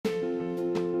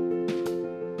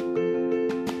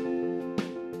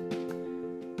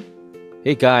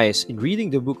Hey guys, in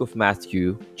reading the book of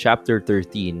Matthew, chapter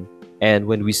 13, and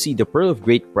when we see the pearl of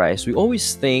great price, we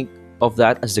always think of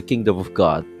that as the kingdom of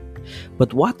God.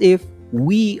 But what if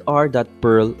we are that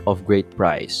pearl of great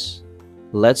price?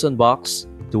 Let's unbox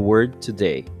the word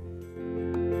today.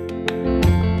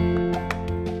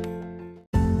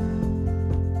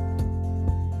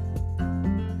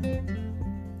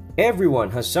 Everyone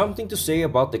has something to say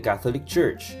about the Catholic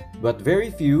Church, but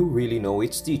very few really know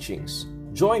its teachings.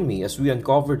 Join me as we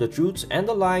uncover the truths and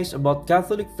the lies about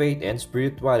Catholic faith and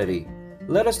spirituality.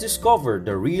 Let us discover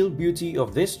the real beauty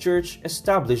of this church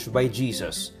established by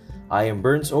Jesus. I am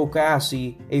Burns O.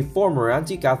 Kaasi, a former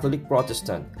anti-Catholic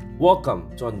Protestant.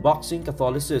 Welcome to Unboxing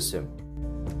Catholicism.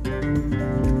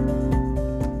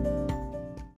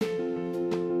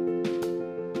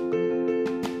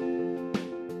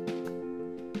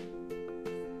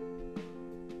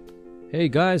 Hey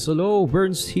guys, hello,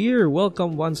 Burns here.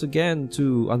 Welcome once again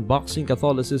to Unboxing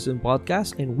Catholicism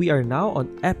podcast, and we are now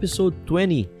on episode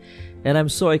 20. And I'm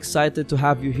so excited to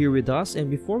have you here with us. And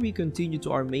before we continue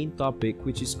to our main topic,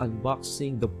 which is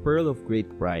unboxing the pearl of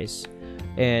great price,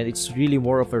 and it's really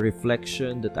more of a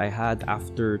reflection that I had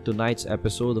after tonight's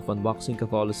episode of Unboxing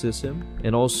Catholicism,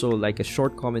 and also like a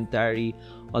short commentary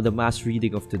on the mass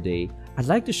reading of today, I'd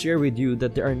like to share with you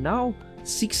that there are now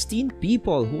 16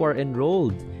 people who are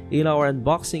enrolled in our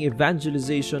Unboxing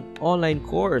Evangelization online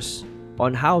course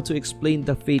on how to explain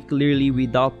the faith clearly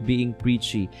without being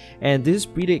preachy. And this is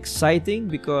pretty exciting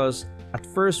because at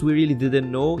first we really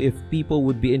didn't know if people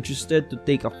would be interested to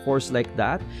take a course like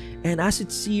that. And as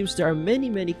it seems, there are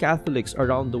many Catholics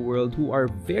around the world who are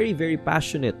very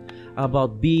passionate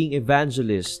about being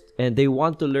evangelists, and they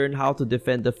want to learn how to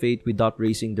defend the faith without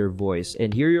raising their voice.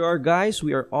 And here you are, guys.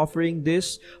 We are offering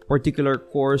this particular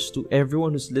course to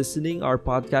everyone who's listening our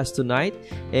podcast tonight,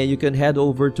 and you can head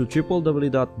over to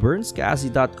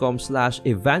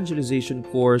www.burnskasi.com/evangelization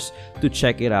course to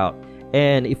check it out.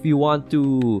 And if you want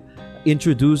to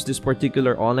introduce this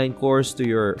particular online course to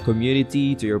your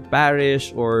community, to your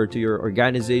parish, or to your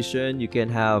organization, you can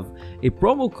have a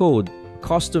promo code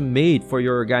custom made for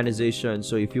your organization.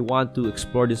 So if you want to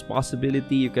explore this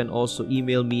possibility, you can also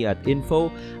email me at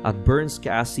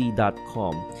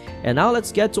info@burnskasi.com. And now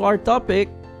let's get to our topic.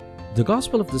 The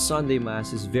Gospel of the Sunday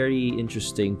Mass is very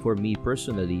interesting for me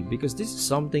personally because this is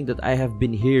something that I have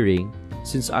been hearing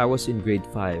since I was in grade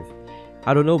 5.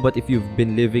 I don't know, but if you've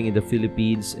been living in the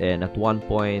Philippines and at one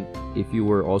point, if you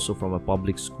were also from a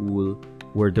public school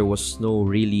where there was no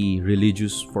really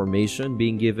religious formation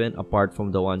being given apart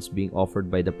from the ones being offered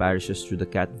by the parishes through the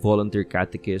volunteer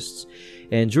catechists.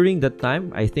 And during that time,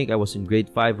 I think I was in grade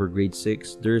 5 or grade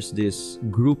 6, there's this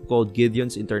group called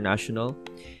Gideon's International,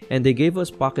 and they gave us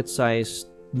pocket-sized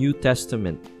New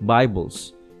Testament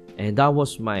Bibles. And that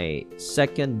was my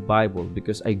second Bible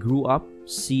because I grew up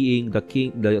seeing the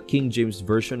King James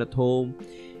Version at home,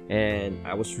 and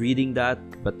I was reading that,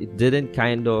 but it didn't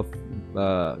kind of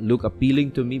look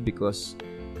appealing to me because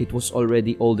it was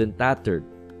already old and tattered.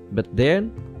 But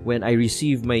then, when I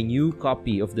received my new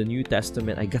copy of the New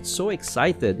Testament, I got so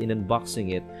excited in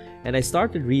unboxing it, and I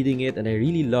started reading it, and I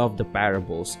really loved the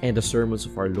parables and the sermons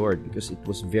of our Lord because it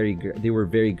was they were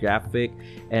very graphic,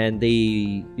 and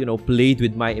they, played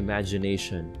with my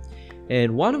imagination.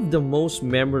 And one of the most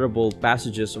memorable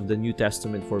passages of the New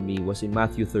Testament for me was in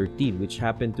Matthew 13, which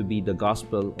happened to be the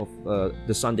Gospel of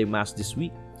the Sunday Mass this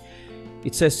week.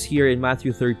 It says here in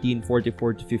Matthew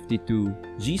 13:44-52,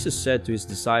 Jesus said to his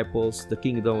disciples, "The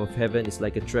kingdom of heaven is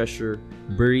like a treasure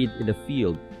buried in a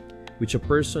field, which a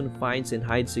person finds and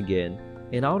hides again,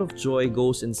 and out of joy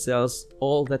goes and sells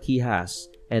all that he has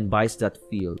and buys that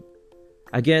field."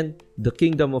 Again, the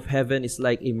kingdom of heaven is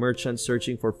like a merchant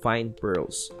searching for fine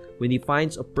pearls. When he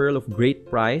finds a pearl of great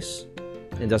price,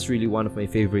 and that's really one of my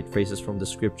favorite phrases from the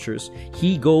scriptures,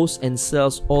 he goes and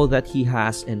sells all that he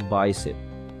has and buys it.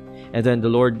 And then the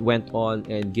Lord went on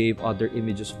and gave other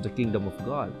images of the kingdom of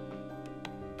God.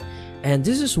 And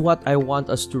this is what I want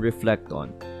us to reflect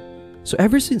on. So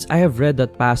ever since I have read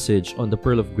that passage on the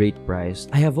pearl of great price,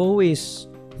 I have always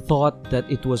thought that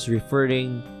it was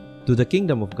referring to the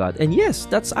kingdom of God. And yes,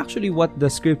 that's actually what the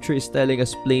scripture is telling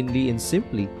us plainly and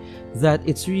simply, that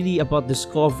it's really about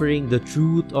discovering the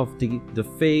truth of the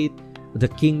faith, the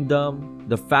kingdom,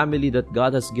 the family that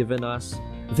God has given us.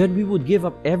 Then we would give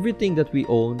up everything that we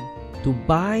own to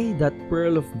buy that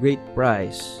pearl of great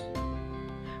price.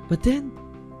 But then,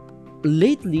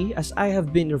 lately, as I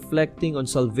have been reflecting on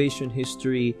salvation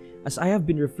history, as I have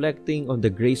been reflecting on the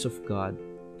grace of God,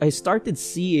 I started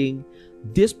seeing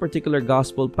this particular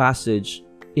gospel passage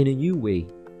in a new way.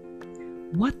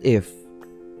 What if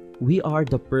we are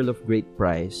the pearl of great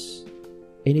price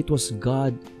and it was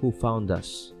God who found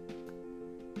us.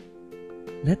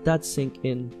 Let that sink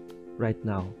in right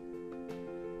now.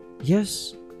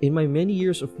 Yes, in my many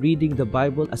years of reading the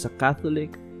Bible as a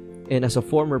Catholic and as a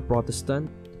former Protestant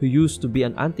who used to be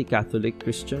an anti-Catholic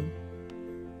Christian,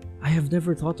 I have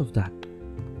never thought of that.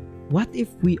 What if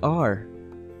we are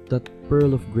that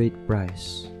pearl of great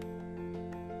price?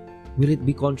 Will it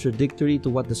be contradictory to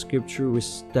what the scripture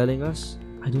was telling us?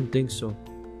 I don't think so.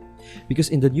 Because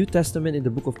in the New Testament, in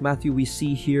the book of Matthew, we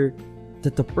see here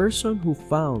that the person who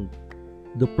found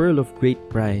the pearl of great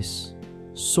price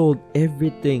sold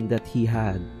everything that he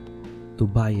had to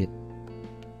buy it.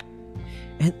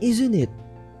 And isn't it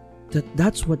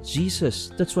that's what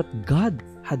God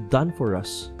had done for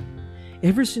us?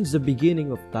 Ever since the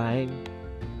beginning of time,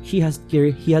 He had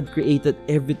created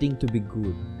everything to be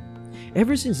good.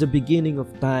 Ever since the beginning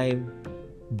of time,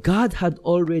 God had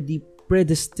already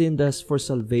predestined us for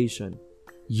salvation.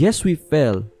 Yes, we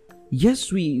fell.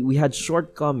 Yes, we had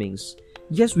shortcomings.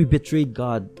 Yes, we betrayed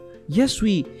God. Yes,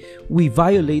 we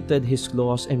violated His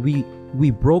laws, and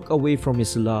we broke away from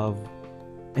His love,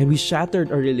 and we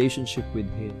shattered our relationship with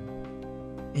Him.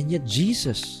 And yet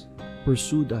Jesus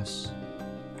pursued us.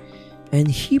 And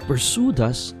He pursued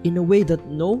us in a way that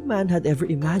no man had ever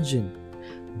imagined.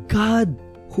 God,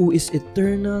 who is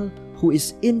eternal, who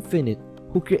is infinite,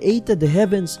 who created the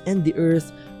heavens and the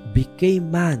earth,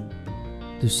 became man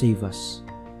to save us.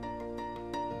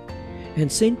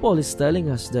 And St. Paul is telling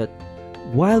us that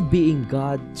while being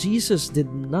God, Jesus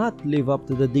did not live up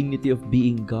to the dignity of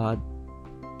being God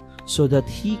so that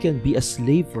He can be a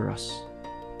slave for us.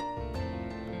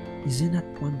 Isn't that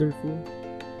wonderful?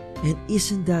 And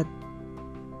isn't that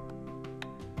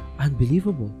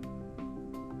unbelievable?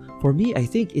 For me, I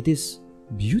think it is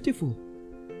beautiful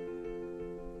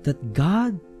that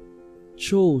God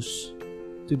chose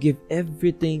to give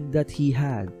everything that He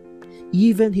had,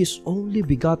 even His only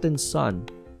begotten Son,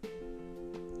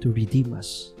 to redeem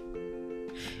us.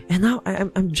 And now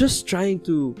I'm just trying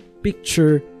to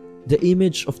picture the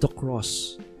image of the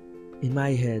cross in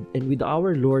my head and with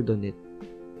our Lord on it.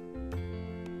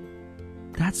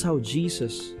 That's how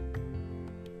Jesus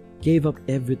gave up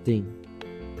everything,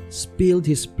 spilled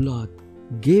His blood,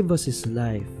 gave us His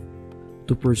life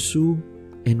to pursue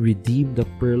and redeem the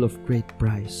pearl of great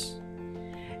price.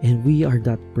 And we are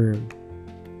that pearl.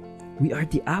 We are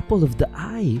the apple of the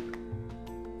eye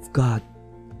of God.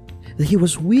 That He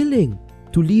was willing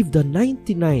to leave the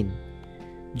 99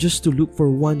 just to look for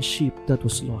one sheep that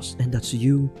was lost, and that's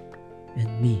you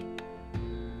and me.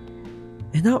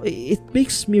 And now it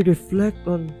makes me reflect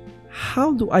on,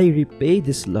 how do I repay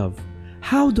this love?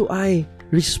 How do I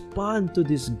respond to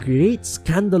this great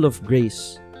scandal of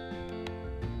grace?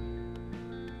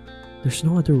 There's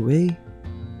no other way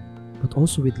but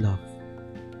also with love.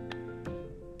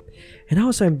 And now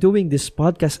as I'm doing this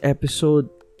podcast episode,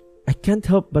 I can't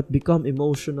help but become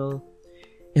emotional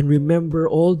and remember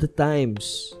all the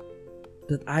times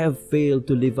that I have failed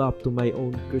to live up to my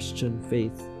own Christian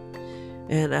faith.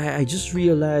 And I just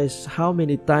realized how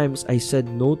many times I said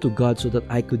no to God so that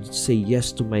I could say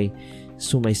yes to my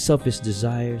selfish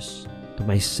desires, to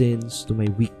my sins, to my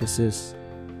weaknesses.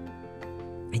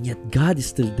 And yet God is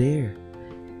still there.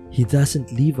 He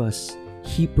doesn't leave us.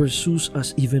 He pursues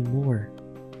us even more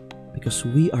because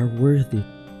we are worthy,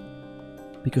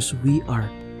 because we are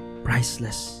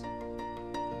priceless,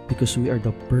 because we are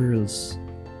the pearls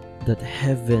that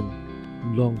heaven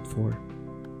longed for.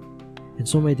 And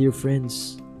so, my dear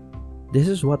friends, this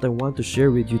is what I want to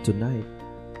share with you tonight.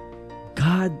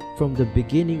 God, from the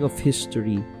beginning of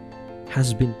history,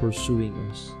 has been pursuing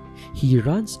us. He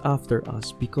runs after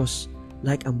us because,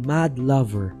 like a mad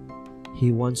lover,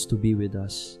 He wants to be with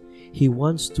us. He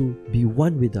wants to be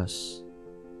one with us.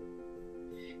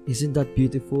 Isn't that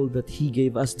beautiful that He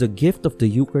gave us the gift of the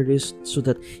Eucharist so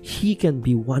that He can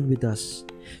be one with us,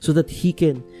 so that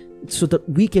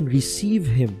we can receive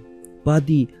Him,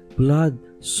 body, blood,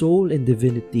 soul, and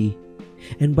divinity.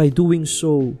 And by doing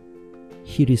so,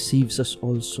 He receives us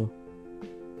also.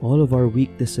 All of our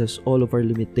weaknesses, all of our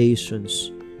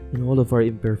limitations, and all of our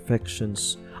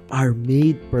imperfections are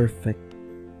made perfect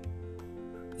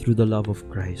through the love of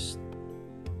Christ.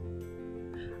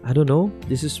 I don't know,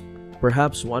 this is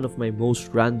perhaps one of my most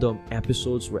random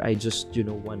episodes where I just,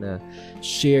 want to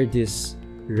share this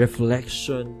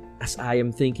reflection as I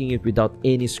am thinking it without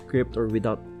any script or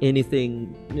without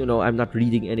anything, I'm not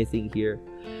reading anything here.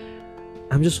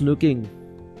 I'm just looking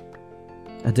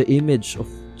at the image of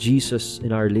Jesus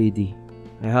and Our Lady.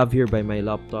 I have here by my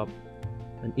laptop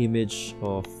an image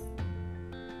of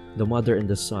the Mother and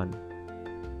the Son.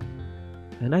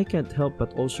 And I can't help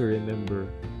but also remember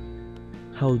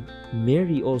how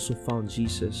Mary also found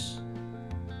Jesus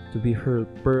to be her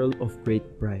pearl of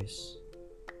great price.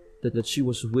 That she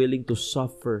was willing to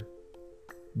suffer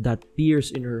that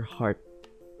pierce in her heart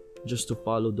just to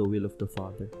follow the will of the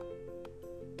Father.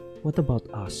 What about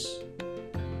us?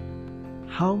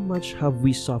 How much have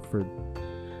we suffered?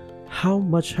 How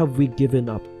much have we given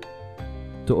up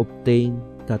to obtain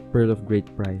that pearl of great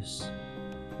price,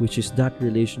 which is that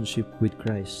relationship with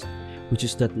Christ, which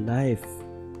is that life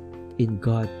in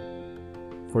God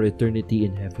for eternity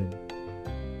in heaven?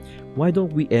 Why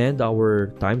don't we end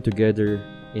our time together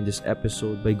in this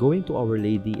episode by going to Our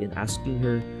Lady and asking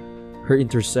her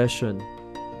intercession,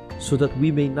 so that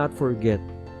we may not forget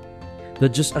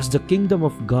that just as the kingdom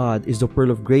of God is the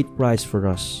pearl of great price for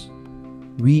us,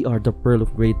 we are the pearl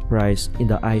of great price in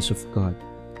the eyes of God.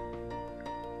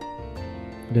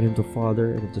 In the name of the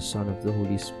Father, and of the Son, and of the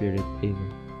Holy Spirit.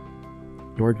 Amen.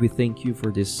 Lord, we thank you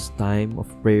for this time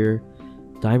of prayer,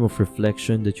 time of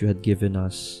reflection that you had given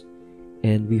us.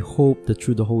 And we hope that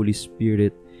through the Holy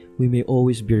Spirit, we may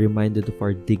always be reminded of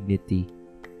our dignity.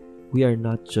 We are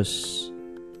not just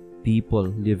people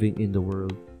living in the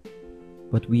world,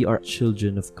 but we are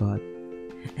children of God.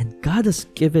 And God has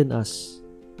given us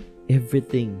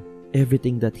everything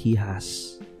that He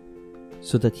has,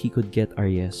 so that He could get our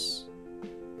yes.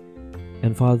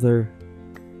 And Father,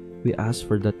 we ask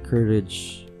for that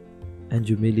courage and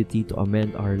humility to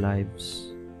amend our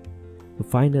lives, to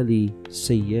finally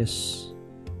say yes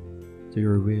to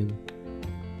your will.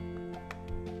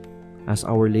 As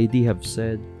Our Lady have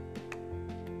said,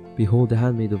 "Behold the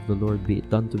handmaid of the Lord, be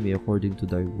it done to me according to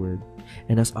thy word."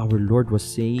 And as our Lord was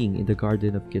saying in the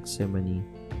Garden of Gethsemane,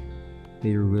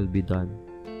 "May your will be done."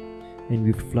 And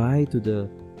we fly to the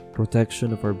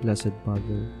protection of our Blessed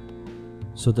Mother,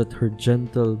 so that her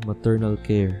gentle maternal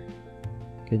care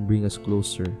can bring us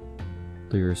closer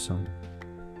to your Son.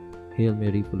 Hail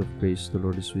Mary, full of grace, the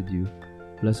Lord is with you.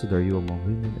 Blessed are you among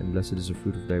women, and blessed is the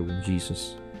fruit of thy womb,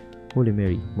 Jesus. Holy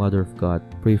Mary, Mother of God,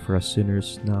 pray for us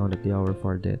sinners, now and at the hour of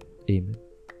our death. Amen.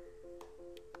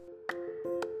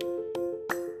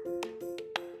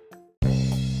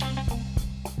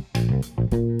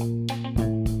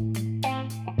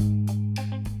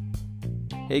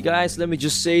 Hey guys, let me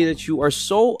just say that you are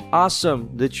so awesome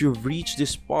that you've reached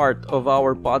this part of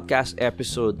our podcast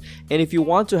episode. And if you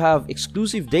want to have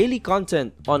exclusive daily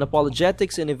content on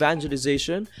apologetics and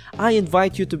evangelization, I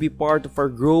invite you to be part of our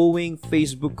growing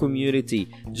Facebook community.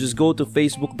 Just go to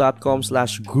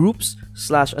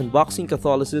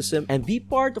facebook.com/groups/unboxingcatholicism and be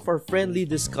part of our friendly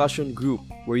discussion group,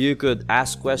 where you could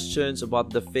ask questions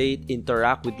about the faith,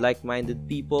 interact with like-minded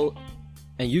people,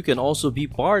 and you can also be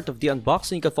part of the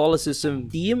Unboxing Catholicism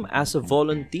team as a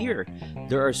volunteer.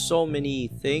 There are so many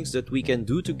things that we can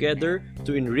do together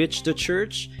to enrich the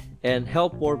church and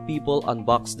help more people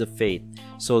unbox the faith.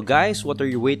 So guys, what are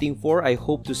you waiting for? I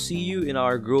hope to see you in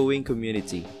our growing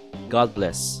community. God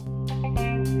bless.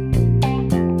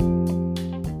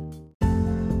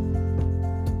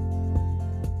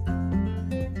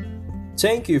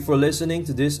 Thank you for listening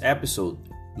to this episode.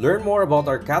 Learn more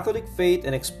about our Catholic faith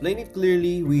and explain it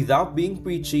clearly without being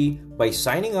preachy by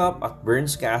signing up at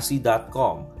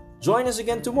bernscassie.com. Join us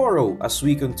again tomorrow as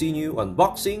we continue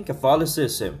unboxing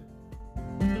Catholicism.